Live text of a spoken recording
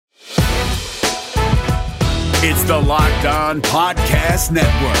It's the Locked On Podcast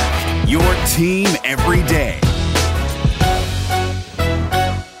Network, your team every day.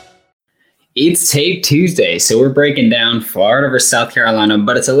 It's Tape Tuesday, so we're breaking down Florida versus South Carolina,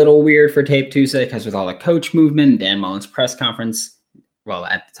 but it's a little weird for Tape Tuesday because with all the coach movement, Dan Mullen's press conference, well,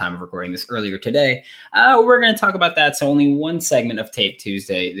 at the time of recording this earlier today, we're going to talk about that. So only one segment of Tape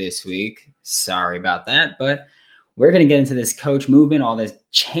Tuesday this week. Sorry about that, but we're going to get into this coach movement, all this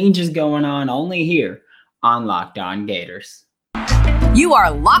changes going on, only here on Locked On Gators. You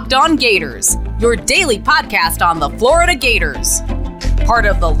are Locked On Gators, your daily podcast on the Florida Gators. Part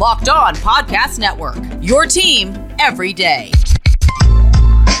of the Locked On Podcast Network, your team every day.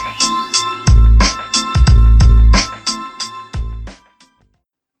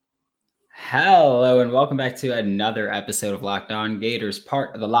 Hello and welcome back to another episode of Locked On Gators,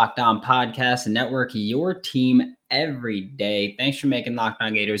 part of the Locked On Podcast Network, your team every day. Thanks for making Locked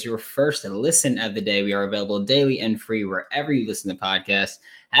On Gators your first listen of the day. We are available daily and free wherever you listen to podcasts.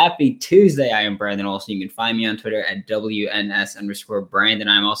 Happy Tuesday. I am Brandon Olson. You can find me on Twitter at WNS_Brandon.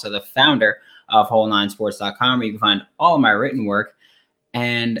 I'm also the founder of Whole9Sports.com, where you can find all of my written work.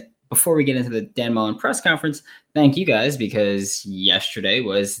 And before we get into the Dan Mullen press conference, thank you guys, because yesterday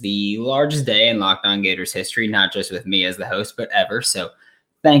was the largest day in Locked On Gators history, not just with me as the host, but ever. So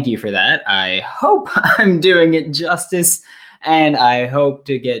thank you for that. I hope I'm doing it justice, and I hope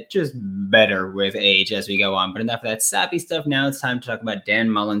to get just better with age as we go on. But enough of that sappy stuff. Now it's time to talk about Dan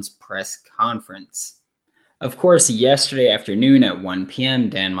Mullen's press conference. Of course, yesterday afternoon at 1 p.m.,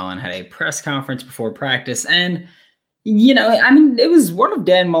 Dan Mullen had a press conference before practice, and it was one of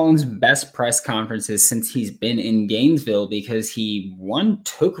Dan Mullen's best press conferences since he's been in Gainesville, because he, one,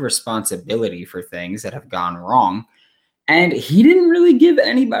 took responsibility for things that have gone wrong, and he didn't really give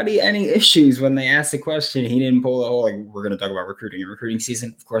anybody any issues when they asked the question. He didn't pull the whole, we're going to talk about recruiting and recruiting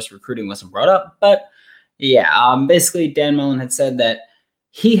season. Of course, recruiting wasn't brought up, but basically Dan Mullen had said that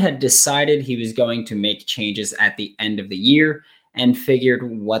he had decided he was going to make changes at the end of the year, and figured,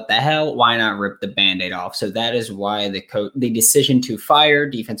 what the hell, why not rip the Band-Aid off? So that is why the decision to fire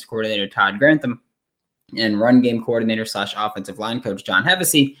defensive coordinator Todd Grantham and run game coordinator / offensive line coach John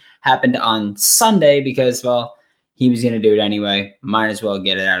Hevesy happened on Sunday, because, well, he was going to do it anyway. Might as well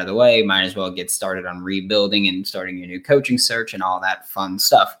get it out of the way. Might as well get started on rebuilding and starting your new coaching search and all that fun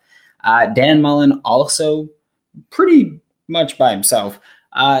stuff. Dan Mullen also, pretty much by himself,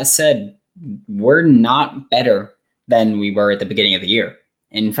 said, we're not better than we were at the beginning of the year.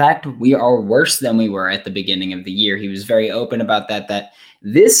 In fact, we are worse than we were at the beginning of the year. He was very open about that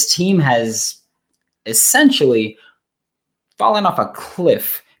this team has essentially fallen off a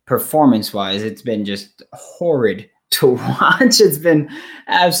cliff performance-wise. It's been just horrid to watch. It's been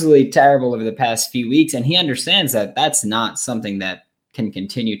absolutely terrible over the past few weeks, and he understands that that's not something that can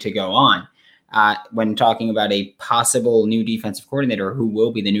continue to go on. When talking about a possible new defensive coordinator, or who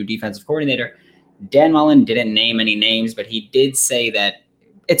will be the new defensive coordinator, Dan Mullen didn't name any names, but he did say that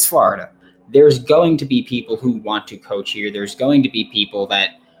it's Florida. There's going to be people who want to coach here. There's going to be people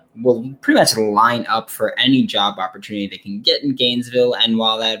that will pretty much line up for any job opportunity they can get in Gainesville. And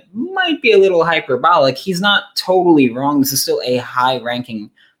while that might be a little hyperbolic, he's not totally wrong. This is still a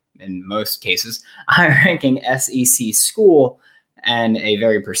high-ranking, in most cases, high-ranking SEC school and a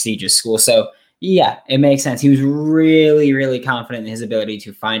very prestigious school. So yeah, it makes sense. He was really, really confident in his ability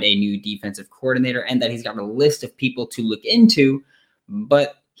to find a new defensive coordinator, and that he's got a list of people to look into,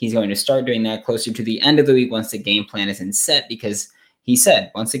 but he's going to start doing that closer to the end of the week once the game plan isn't set, because he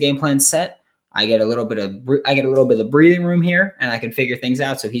said, once the game plan's set, I get a little bit of breathing room here, and I can figure things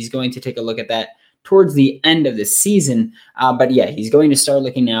out. So he's going to take a look at that towards the end of the season. But yeah, he's going to start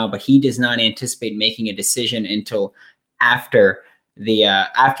looking now, but he does not anticipate making a decision until after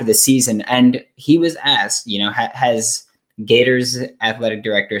the season. And he was asked, has Gators athletic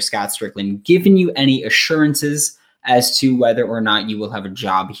director Scott Strickland given you any assurances as to whether or not you will have a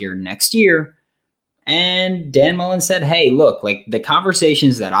job here next year? And Dan Mullen said, hey, look, the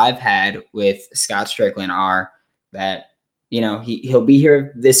conversations that I've had with Scott Strickland are that, he'll be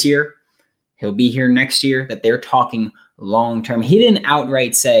here this year, he'll be here next year, that they're talking long term. He didn't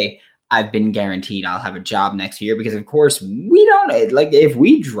outright say, I've been guaranteed I'll have a job next year, because of course we don't, if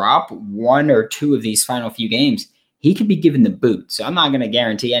we drop one or two of these final few games, he could be given the boot. So I'm not going to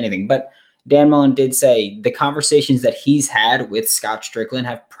guarantee anything, but Dan Mullen did say the conversations that he's had with Scott Strickland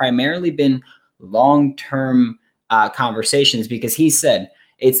have primarily been long-term conversations, because he said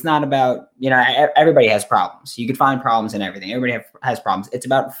it's not about, everybody has problems. You could find problems in everything. Everybody has problems. It's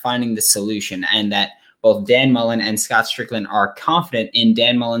about finding the solution, and that both Dan Mullen and Scott Strickland are confident in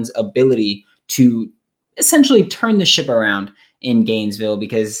Dan Mullen's ability to essentially turn the ship around in Gainesville,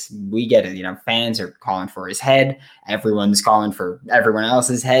 because we get it. Fans are calling for his head. Everyone's calling for everyone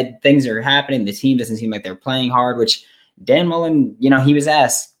else's head. Things are happening. The team doesn't seem like they're playing hard, which Dan Mullen, he was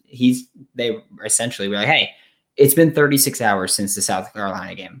asked, they essentially were like, hey, it's been 36 hours since the South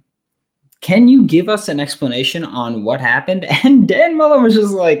Carolina game. Can you give us an explanation on what happened? And Dan Mullen was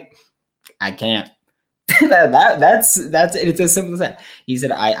just like, I can't. That's it's as simple as that. He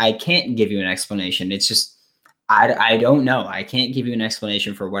said, I can't give you an explanation. It's just, I don't know. I can't give you an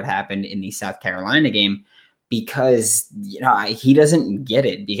explanation for what happened in the South Carolina game, because, he doesn't get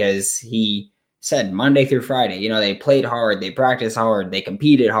it, because he said Monday through Friday, they played hard, they practiced hard, they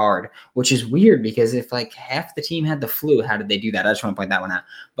competed hard, which is weird, because if like half the team had the flu, how did they do that? I just want to point that one out.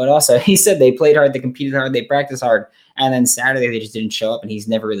 But also, he said they played hard, they competed hard, they practiced hard, and then Saturday they just didn't show up, and he's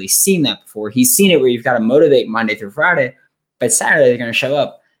never really seen that before. He's seen it where you've got to motivate Monday through Friday, but Saturday they're going to show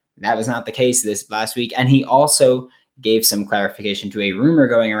up. That was not the case this last week. And he also gave some clarification to a rumor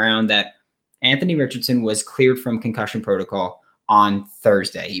going around that Anthony Richardson was cleared from concussion protocol on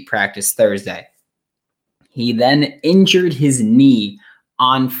Thursday. He practiced Thursday. He then injured his knee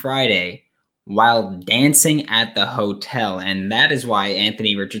on Friday while dancing at the hotel, and that is why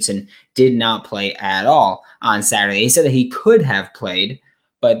Anthony Richardson did not play at all on Saturday. He said that he could have played,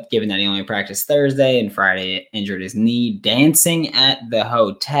 but given that he only practiced Thursday and Friday injured his knee dancing at the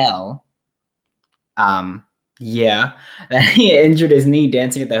hotel, that he injured his knee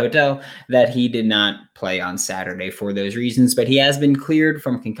dancing at the hotel, that he did not play on Saturday for those reasons. But he has been cleared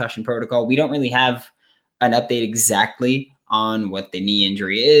from concussion protocol. We don't really have an update exactly on what the knee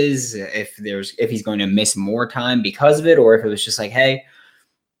injury is, if he's going to miss more time because of it, or if it was just like, hey,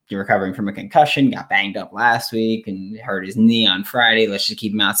 you're recovering from a concussion, got banged up last week and hurt his knee on Friday, let's just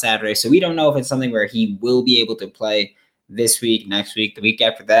keep him out Saturday. So we don't know if it's something where he will be able to play this week, next week, the week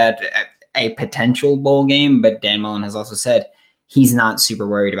after that, a potential bowl game. But Dan Mullen has also said he's not super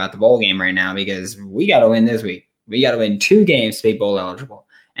worried about the bowl game right now, because we got to win this week. We got to win 2 games to be bowl eligible.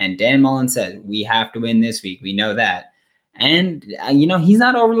 And Dan Mullen said, we have to win this week. We know that. And, he's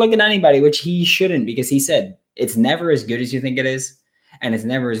not overlooking anybody, which he shouldn't, because he said it's never as good as you think it is, and it's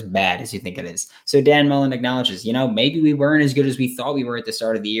never as bad as you think it is. So Dan Mullen acknowledges, maybe we weren't as good as we thought we were at the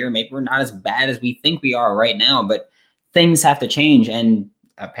start of the year. Maybe we're not as bad as we think we are right now, but things have to change. And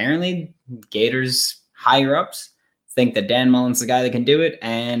apparently Gators higher ups think that Dan Mullen's the guy that can do it.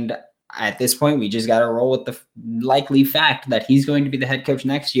 And at this point, we just got to roll with the likely fact that he's going to be the head coach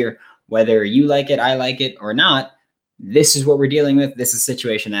next year. Whether you like it, I like it, or not, this is what we're dealing with. This is the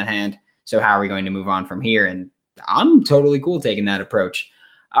situation at hand. So how are we going to move on from here? And I'm totally cool taking that approach.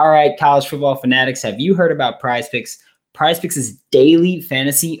 All right, college football fanatics, have you heard about Prize Picks? Prize Picks is daily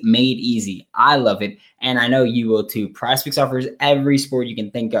fantasy made easy. I love it, and I know you will too. Prize Picks offers every sport you can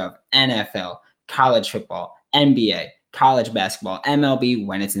think of: NFL, college football, NBA, college basketball, MLB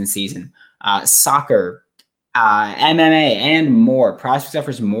when it's in season, soccer, MMA, and more. Prize Picks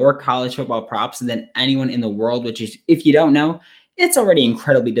offers more college football props than anyone in the world, which is, if you don't know, it's already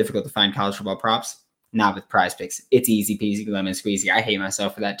incredibly difficult to find college football props. Not with Prize Picks. It's easy peasy, lemon squeezy. I hate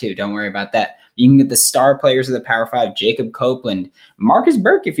myself for that too. Don't worry about that. You can get the star players of the Power 5, Jacob Copeland, Marcus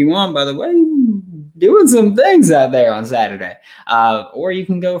Burke, if you want, by the way, doing some things out there on Saturday. Or you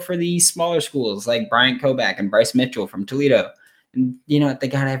can go for the smaller schools like Bryant Koback and Bryce Mitchell from Toledo. And they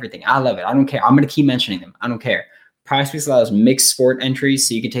got everything. I love it. I don't care. I'm going to keep mentioning them. I don't care. Prize Picks allows mixed sport entries,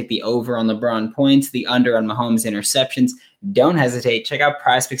 so you can take the over on LeBron points, the under on Mahomes interceptions. Don't hesitaate. Check out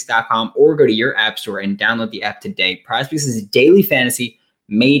prizepicks.com or go to your app store and download the app today. Prize Picks is daily fantasy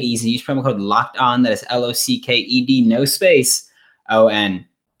made easy. Use promo code LOCKEDON. That is LOCKED, no space, ON.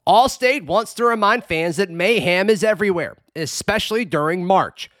 Allstate wants to remind fans that mayhem is everywhere, especially during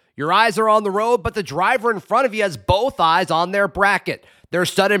March. Your eyes are on the road, but the driver in front of you has both eyes on their bracket. Their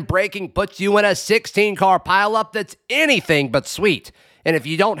sudden braking puts you in a 16-car pileup that's anything but sweet. And if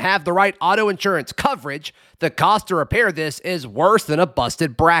you don't have the right auto insurance coverage, the cost to repair this is worse than a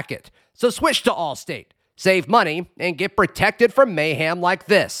busted bracket. So switch to Allstate, save money, and get protected from mayhem like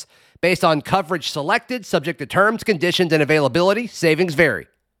this. Based on coverage selected, subject to terms, conditions, and availability, savings vary.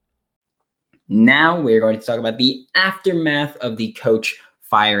 Now we're going to talk about the aftermath of the coach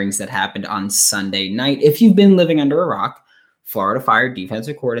firings that happened on Sunday night. If you've been living under a rock, Florida fired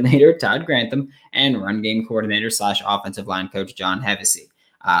defensive coordinator Todd Grantham and run game coordinator / offensive line coach John Hevesy.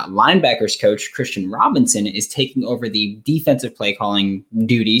 Linebackers coach Christian Robinson is taking over the defensive play calling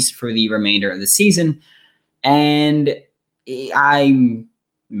duties for the remainder of the season. And I'm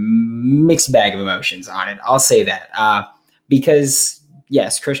mixed bag of emotions on it. I'll say that because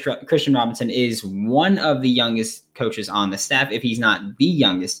yes, Christian Robinson is one of the youngest coaches on the staff, if he's not the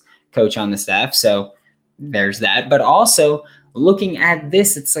youngest coach on the staff. So there's that. But also, looking at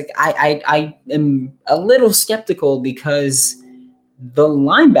this, it's like I am a little skeptical because the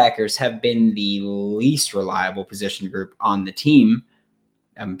linebackers have been the least reliable position group on the team,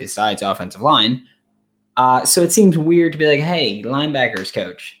 besides offensive line. So it seems weird to be like, hey, linebackers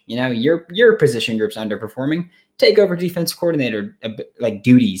coach, your position group's underperforming. Take over defensive coordinator like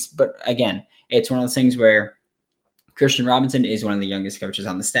duties. But again, it's one of those things where Christian Robinson is one of the youngest coaches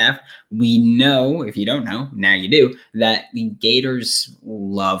on the staff. We know, if you don't know, now you do, that the Gators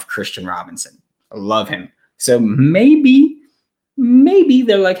love Christian Robinson. Love him. So maybe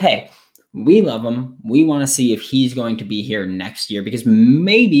they're like, hey, we love him. We want to see if he's going to be here next year, because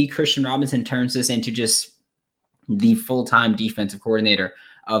maybe Christian Robinson turns this into just the full-time defensive coordinator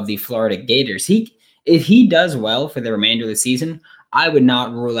of the Florida Gators. If he does well for the remainder of the season, I would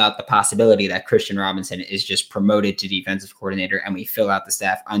not rule out the possibility that Christian Robinson is just promoted to defensive coordinator and we fill out the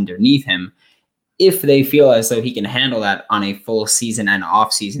staff underneath him if they feel as though he can handle that on a full season and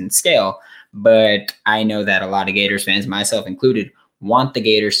off-season scale. But I know that a lot of Gators fans, myself included, want the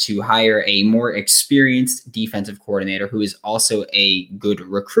Gators to hire a more experienced defensive coordinator who is also a good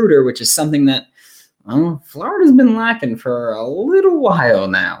recruiter, which is something that Florida's been lacking for a little while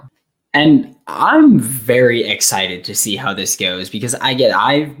now. And I'm very excited to see how this goes, because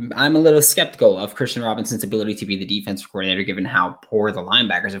I'm a little skeptical of Christian Robinson's ability to be the defensive coordinator given how poor the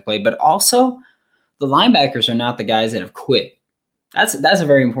linebackers have played. But also, the linebackers are not the guys that have quit. That's a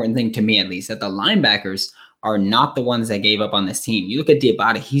very important thing to me, at least, that the linebackers are not the ones that gave up on this team. You look at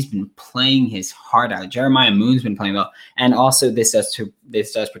Diabata, he's been playing his heart out. Jeremiah Moon's been playing well. And also this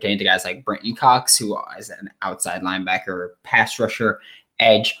does pertain to guys like Brenton Cox, who is an outside linebacker, pass rusher,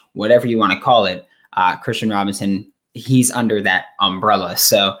 edge, whatever you want to call it. Christian Robinson, he's under that umbrella.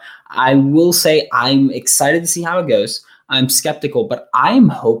 So I will say I'm excited to see how it goes. I'm skeptical, but I'm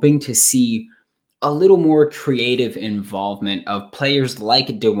hoping to see a little more creative involvement of players like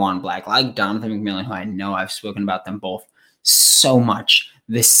DeJuan Black, like Donovan McMillan, who I know I've spoken about them both so much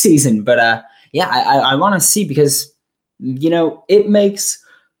this season. But I want to see, because, it makes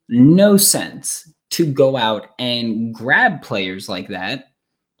no sense to go out and grab players like that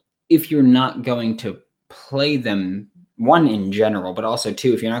if you're not going to play them, one, in general, but also,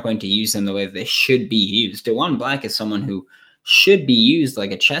 two, if you're not going to use them the way that they should be used. DeJuan Black is someone who should be used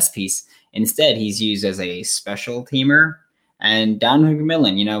like a chess piece. Instead, he's used as a special teamer. And Donovan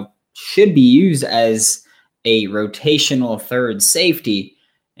McMillan, should be used as a rotational third safety.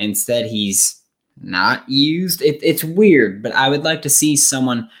 Instead, he's not used. It's weird, but I would like to see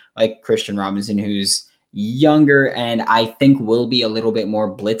someone like Christian Robinson, who's younger and I think will be a little bit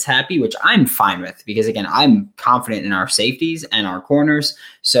more blitz happy, which I'm fine with, because again, I'm confident in our safeties and our corners.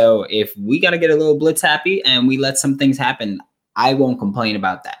 So if we got to get a little blitz happy and we let some things happen, I won't complain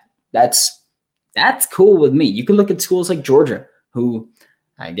about that. That's cool with me. You can look at schools like Georgia, who,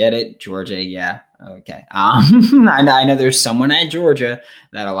 I get it, Georgia, yeah, okay. I know there's someone at Georgia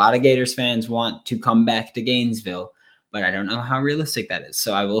that a lot of Gators fans want to come back to Gainesville, but I don't know how realistic that is.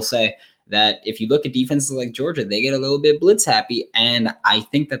 So I will say that if you look at defenses like Georgia, they get a little bit blitz happy, and I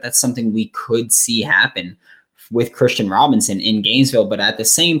think that that's something we could see happen with Christian Robinson in Gainesville. But at the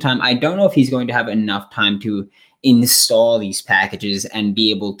same time, I don't know if he's going to have enough time to install these packages and be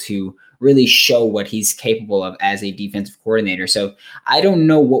able to really show what he's capable of as a defensive coordinator. So I don't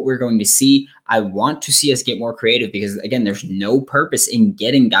know what we're going to see. I want to see us get more creative, because again, there's no purpose in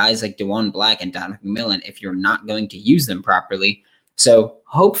getting guys like DeJuan Black and Donovan McMillan if you're not going to use them properly. So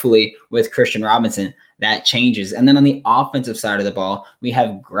hopefully with Christian Robinson, that changes. And then on the offensive side of the ball, we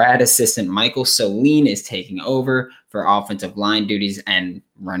have grad assistant Michael Soline is taking over for offensive line duties and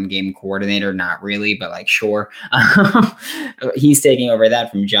run game coordinator. Not really, but like, sure. He's taking over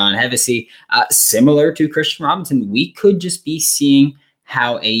that from John Hevesy. Similar to Christian Robinson, we could just be seeing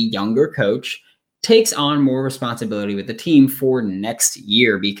how a younger coach takes on more responsibility with the team for next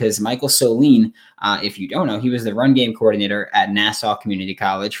year, because Michael Soline, if you don't know, he was the run game coordinator at Nassau Community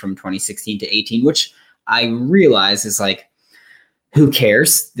College from 2016 to 18, which I realize is like, who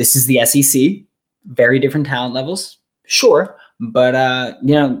cares? This is the SEC, very different talent levels. Sure. But,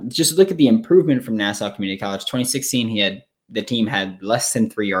 just look at the improvement from Nassau Community College. 2016, the team had less than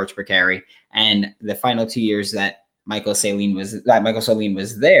 3 yards per carry. And the final 2 years that Michael Soline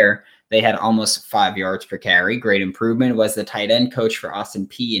was there, they had almost 5 yards per carry. Great improvement. Was the tight end coach for Austin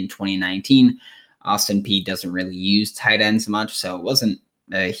Peay in 2019. Austin Peay doesn't really use tight ends much, so it wasn't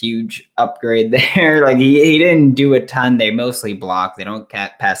a huge upgrade there. Like he didn't do a ton. They mostly block. They don't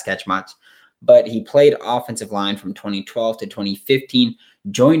pass catch much. But he played offensive line from 2012 to 2015,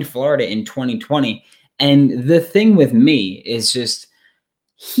 joined Florida in 2020. And the thing with me is just,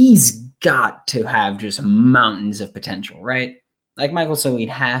 he's got to have just mountains of potential, right? Like Michael Solene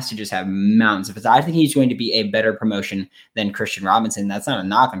has to just have mountains of it. I think he's going to be a better promotion than Christian Robinson. That's not a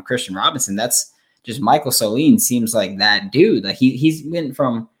knock on Christian Robinson. That's just Michael Solene seems like that dude. Like he went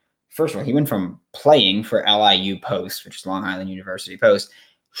from, first of all, he went from playing for LIU Post, which is Long Island University Post,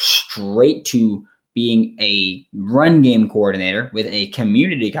 straight to being a run game coordinator with a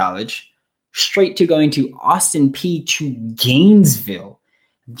community college, straight to going to Austin P to Gainesville,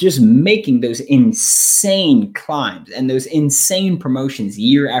 just making those insane climbs and those insane promotions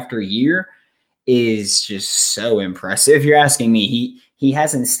year after year is just so impressive. If you're asking me, he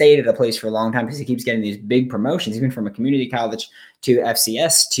hasn't stayed at a place for a long time because he keeps getting these big promotions, even from a community college to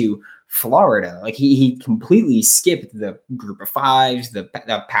FCS to Florida. Like he completely skipped the group of fives, the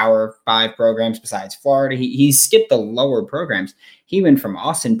power five programs besides Florida. He skipped the lower programs. He went from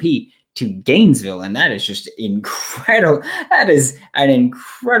Austin P to Gainesville, and that is just incredible. That is an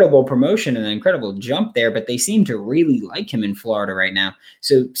incredible promotion and an incredible jump there, but they seem to really like him in Florida right now.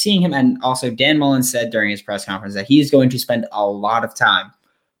 So seeing him, and also Dan Mullen said during his press conference that he is going to spend a lot of time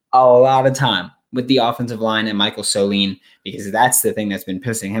with the offensive line and Michael Solene, because that's the thing that's been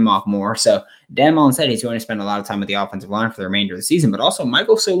pissing him off more. So Dan Mullen said he's going to spend a lot of time with the offensive line for the remainder of the season, but also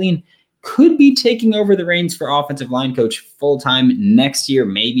Michael Solene could be taking over the reins for offensive line coach full-time next year,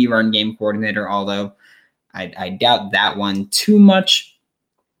 maybe run game coordinator, although I doubt that one too much.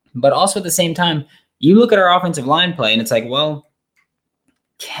 But also at the same time, you look at our offensive line play and it's like, well,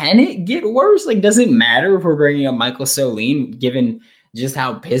 can it get worse? Like, does it matter if we're bringing up Michael Solene, given just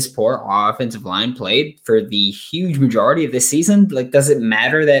how piss poor our offensive line played for the huge majority of this season? Like, does it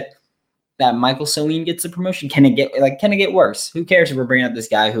matter that Michael Solene gets a promotion? Can it get worse? Who cares if we're bringing up this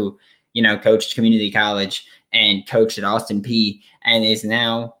guy who, coached community college and coached at Austin P and is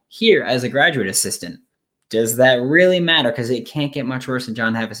now here as a graduate assistant? Does that really matter? Because it can't get much worse than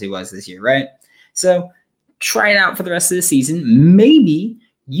John Hevesy was this year, right? So try it out for the rest of the season. Maybe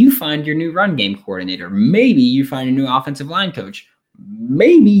you find your new run game coordinator. Maybe you find a new offensive line coach.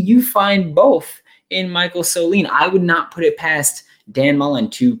 Maybe you find both in Michael Solene. I would not put it past Dan Mullen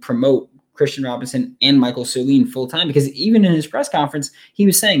to promote Christian Robinson and Michael Solene full-time, because even in his press conference, he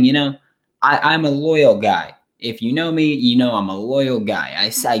was saying, I'm a loyal guy. If you know me, I'm a loyal guy. I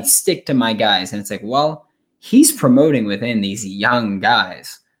stick to my guys. And it's like, well, he's promoting within these young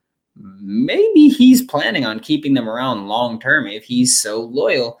guys. Maybe he's planning on keeping them around long-term if he's so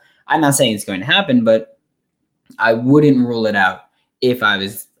loyal. I'm not saying it's going to happen, but I wouldn't rule it out. If I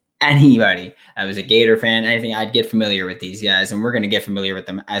was anybody, I was a Gator fan, anything, I'd get familiar with these guys, and we're going to get familiar with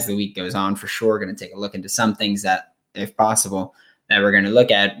them as the week goes on for sure. We're going to take a look into some things that, if possible, that we're going to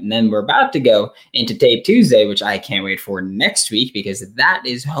look at. And then we're about to go into Tape Tuesday, which I can't wait for next week, because that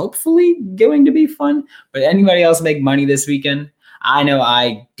is hopefully going to be fun. But anybody else make money this weekend? I know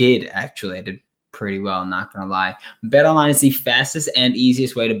I did, actually. I did pretty well, not going to lie. BetOnline is the fastest and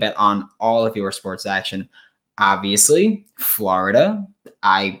easiest way to bet on all of your sports action. Obviously, Florida.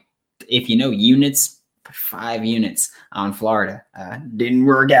 If you know units, 5 units on Florida. Didn't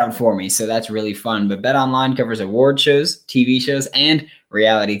work out for me, so that's really fun. But BetOnline covers award shows, TV shows, and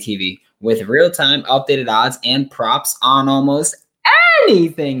reality TV with real-time updated odds and props on almost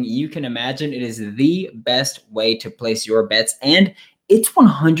anything you can imagine. It is the best way to place your bets, and it's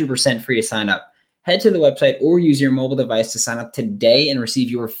 100% free to sign up. Head to the website or use your mobile device to sign up today and receive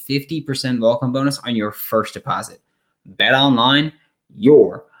your 50% welcome bonus on your first deposit. BetOnline,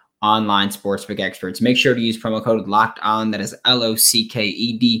 your online sportsbook experts. Make sure to use promo code LOCKEDON, that is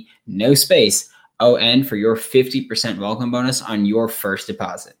LOCKED, no space, ON, for your 50% welcome bonus on your first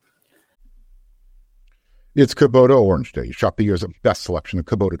deposit. It's Kubota Orange Day. Shop the year's best selection of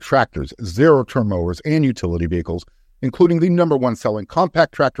Kubota tractors, zero-turn mowers, and utility vehicles, including the #1 selling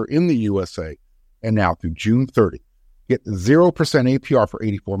compact tractor in the USA. And now through June 30, get 0% APR for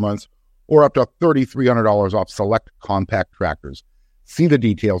 84 months or up to $3,300 off select compact tractors. See the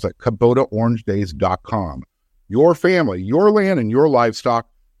details at KubotaOrangeDays.com. Your family, your land, and your livestock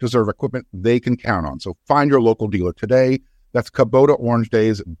deserve equipment they can count on. So find your local dealer today. That's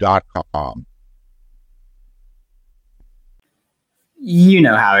KubotaOrangeDays.com. You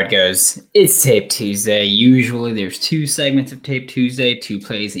know how it goes. It's Tape Tuesday. Usually there's 2 segments of Tape Tuesday, 2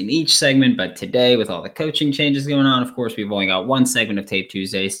 plays in each segment. But today, with all the coaching changes going on, of course, we've only got 1 segment of Tape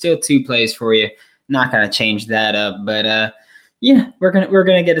Tuesday. Still 2 plays for you. Not going to change that up. But yeah, we're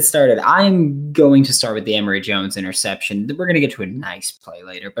gonna get it started. I'm going to start with the Emory Jones interception. We're going to get to a nice play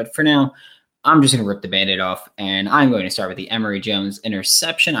later. But for now, I'm just going to rip the Band-Aid off. And I'm going to start with the Emory Jones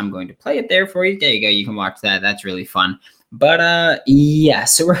interception. I'm going to play it there for you. There you go. You can watch that. That's really fun. But yeah,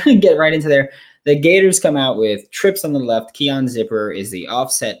 so we're going to get right into there. the Gators come out with trips on the left. Keon Zipper is the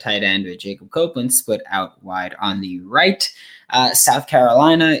offset tight end with Jacob Copeland split out wide on the right. South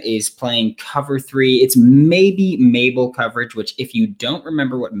Carolina is playing cover 3. It's maybe Mabel coverage, which if you don't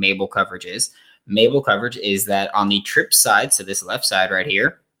remember what Mabel coverage is that on the trip side, so this left side right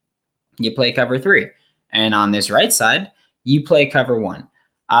here, you play cover 3. And on this right side, you play cover 1.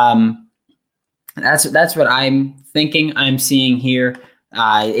 That's what I'm thinking I'm seeing here.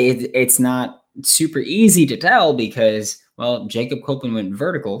 It's not super easy to tell because, well, Jacob Copeland went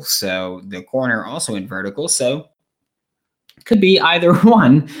vertical, so the corner also went vertical, so could be either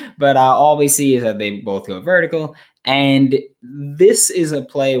one, but all we see is that they both go vertical, and this is a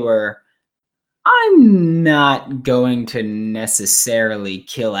play where I'm not going to necessarily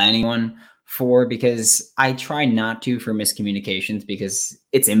kill anyone for, because I try not to for miscommunications, because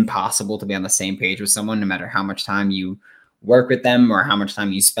it's impossible to be on the same page with someone no matter how much time you work with them or how much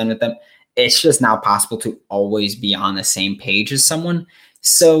time you spend with them. It's just not possible to always be on the same page as someone.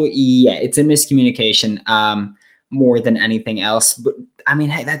 So yeah, it's a miscommunication more than anything else. But I mean,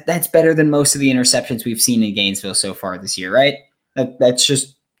 hey, that's better than most of the interceptions we've seen in Gainesville so far this year, right? That's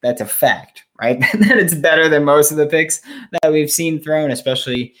a fact, right? That it's better than most of the picks that we've seen thrown,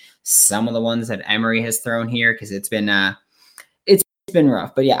 especially some of the ones that Emory has thrown here, because it's been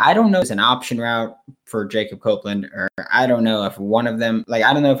rough. But yeah, I don't know if it's an option route for Jacob Copeland, or I don't know if one of them, I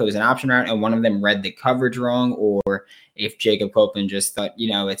don't know if it was an option route and one of them read the coverage wrong, or if Jacob Copeland just thought,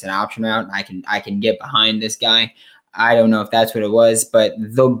 it's an option route, I can get behind this guy. I don't know if that's what it was, but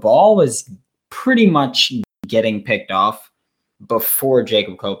the ball was pretty much getting picked off before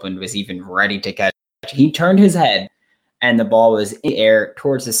Jacob Copeland was even ready to catch. He turned his head and the ball was in the air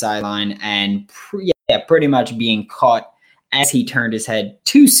towards the sideline and pretty much being caught as he turned his head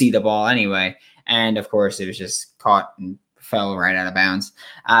to see the ball anyway. And of course, it was just caught and fell right out of bounds.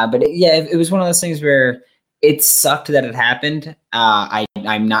 But it was one of those things where it sucked that it happened.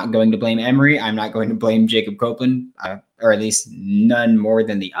 I'm not going to blame Emory. I'm not going to blame Jacob Copeland, or at least none more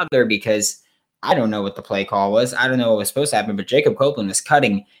than the other, because I don't know what the play call was. I don't know what was supposed to happen, but Jacob Copeland was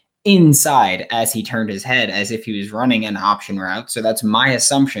cutting inside as he turned his head as if he was running an option route. So that's my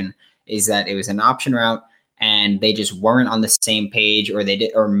assumption, is that it was an option route and they just weren't on the same page,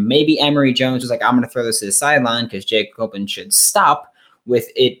 or maybe Emory Jones was like, I'm going to throw this to the sideline because Jacob Copeland should stop with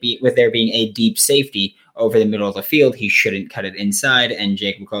there being a deep safety over the middle of the field. He shouldn't cut it inside, and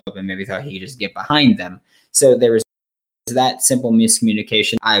Jacob Copeland maybe thought he could just get behind them. So there was that simple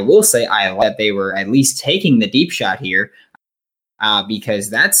miscommunication. I will say I like that they were at least taking the deep shot here, because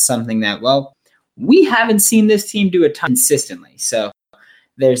that's something that, well, we haven't seen this team do a ton consistently. So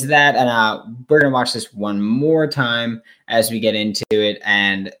there's that, and we're going to watch this one more time as we get into it.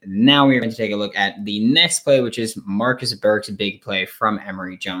 And now we're going to take a look at the next play, which is Marcus Burke's big play from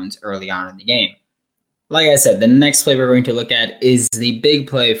Emory Jones early on in the game. Like I said, the next play we're going to look at is the big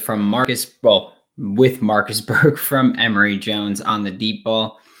play from Marcus Burke from Emory Jones on the deep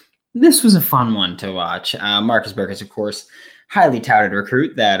ball. This was a fun one to watch. Marcus Burke is, of course, highly touted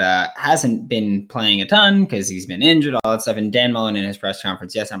recruit that hasn't been playing a ton because he's been injured, all that stuff. And Dan Mullen in his press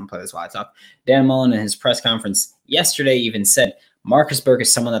conference, yes, I'm going to play this while I talk. Dan Mullen in his press conference yesterday even said Marcus Burke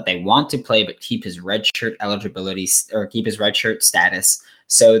is someone that they want to play but keep his redshirt eligibility or keep his redshirt status.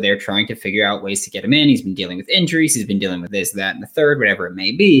 So they're trying to figure out ways to get him in. He's been dealing with injuries. He's been dealing with this, that, and the third, whatever it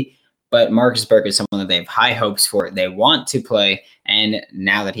may be. But Marcus Burke is someone that they have high hopes for. They want to play. And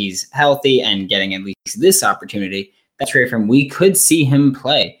now that he's healthy and getting at least this opportunity, that's great for him. We could see him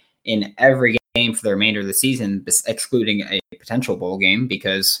play in every game for the remainder of the season, excluding a potential bowl game,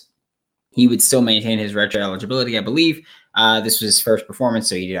 because he would still maintain his redshirt eligibility, I believe. This was his first performance,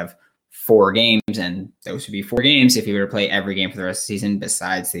 so he'd have 4 games, and those would be 4 games if he were to play every game for the rest of the season,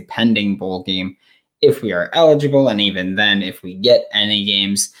 besides the pending bowl game, if we are eligible. And even then, if we get any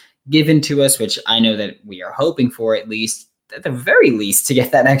games given to us, which I know that we are hoping for, at the very least, to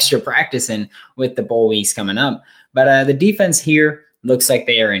get that extra practice in with the bowl weeks coming up. But the defense here looks like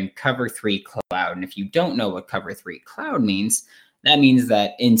they are in cover 3 cloud. And if you don't know what cover 3 cloud means, that means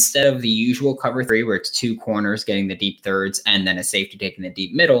that instead of the usual cover 3, where it's 2 corners getting the deep thirds and then a safety taking the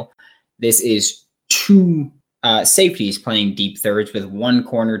deep middle, this is 2 safeties playing deep thirds with 1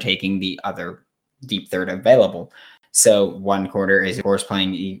 corner taking the other deep third available. So 1 corner is, of course,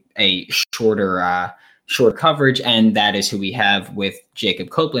 playing a short coverage, and that is who we have with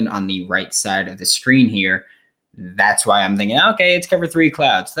Jacob Copeland on the right side of the screen here. That's why I'm thinking, okay, it's cover 3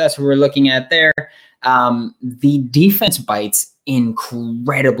 clouds. That's what we're looking at there. The defense bites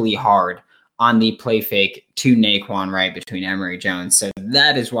incredibly hard on the play fake to Naquan Wright between Emory Jones. So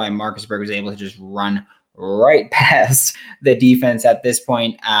that is why Marcus Burke was able to just run right past the defense at this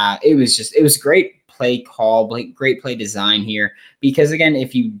point. It was great play call, great play design here, because again,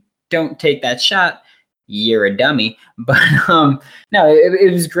 if you don't take that shot, you're a dummy. But no,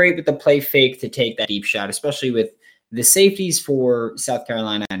 it was great with the play fake to take that deep shot, especially with the safeties for South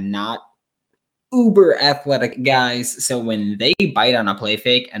Carolina not uber athletic guys. So when they bite on a play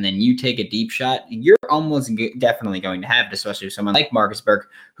fake and then you take a deep shot, you're almost definitely going to have it, especially with someone like Marcus Burke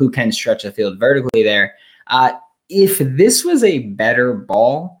who can stretch the field vertically there. If this was a better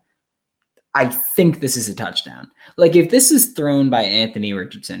ball, I think this is a touchdown. Like if this is thrown by Anthony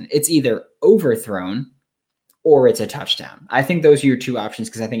Richardson, it's either overthrown or it's a touchdown. I think those are your two options,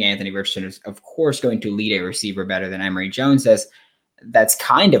 because I think Anthony Richardson is, of course, going to lead a receiver better than Emory Jones does. That's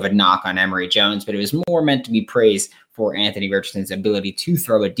kind of a knock on Emory Jones, but it was more meant to be praised for Anthony Richardson's ability to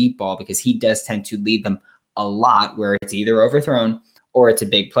throw a deep ball, because he does tend to lead them a lot where it's either overthrown or it's a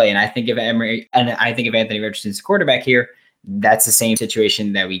big play. And I think if Anthony Richardson's quarterback here, that's the same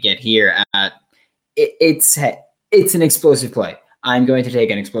situation that we get here. It's an explosive play. I'm going to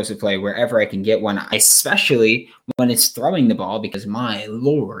take an explosive play wherever I can get one, especially when it's throwing the ball, because my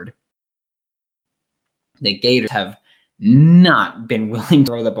Lord, the Gators have not been willing to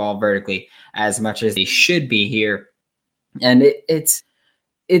throw the ball vertically as much as they should be here. And it's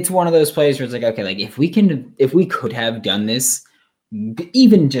one of those plays where it's like, okay, like if we could have done this,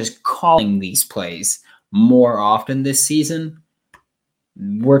 even just calling these plays more often this season,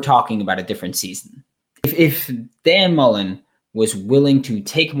 we're talking about a different season. If Dan Mullen was willing to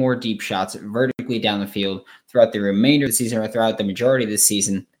take more deep shots vertically down the field throughout the remainder of the season or throughout the majority of the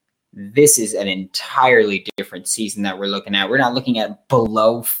season, this is an entirely different season that we're looking at. We're not looking at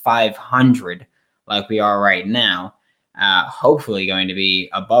below 500 like we are right now. Hopefully going to be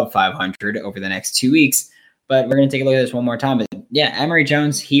above 500 over the next 2 weeks. But we're going to take a look at this one more time. But yeah, Emory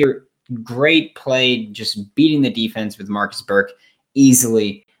Jones here, great play, just beating the defense with Marcus Burke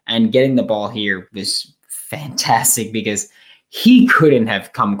easily, and getting the ball here was fantastic, because he couldn't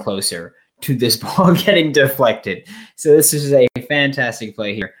have come closer to this ball getting deflected. So this is a fantastic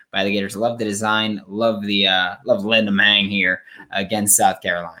play here by the Gators. Love the design. Love letting them hang here against South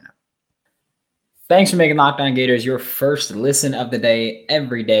Carolina. Thanks for making Locked On Gators your first listen of the day.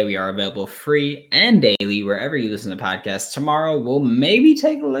 Every day we are available free and daily wherever you listen to podcasts. Tomorrow we'll maybe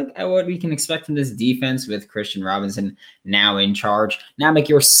take a look at what we can expect from this defense with Christian Robinson now in charge. Now make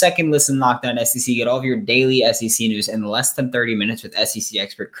your second listen Locked On SEC. Get all of your daily SEC news in less than 30 minutes with SEC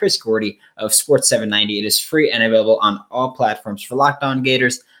expert Chris Gordy of Sports 790. It is free and available on all platforms. For Locked On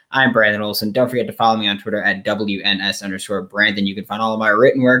Gators, I'm Brandon Olson. Don't forget to follow me on Twitter at WNS_Brandon. You can find all of my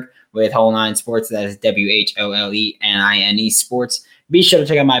written work with Whole Nine Sports. That is WHOLENINE Sports. Be sure to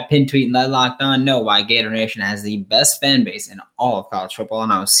check out my pin tweet and let Locked On know why Gator Nation has the best fan base in all of college football.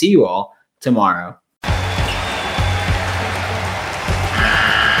 And I will see you all tomorrow.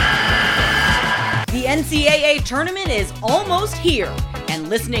 The NCAA tournament is almost here, and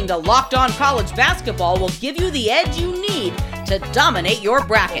listening to Locked On College Basketball will give you the edge you need to dominate your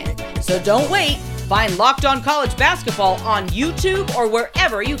bracket. So don't wait. Find Locked On College Basketball on YouTube or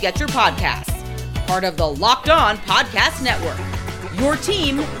wherever you get your podcasts. Part of the Locked On Podcast Network. Your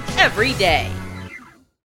team every day.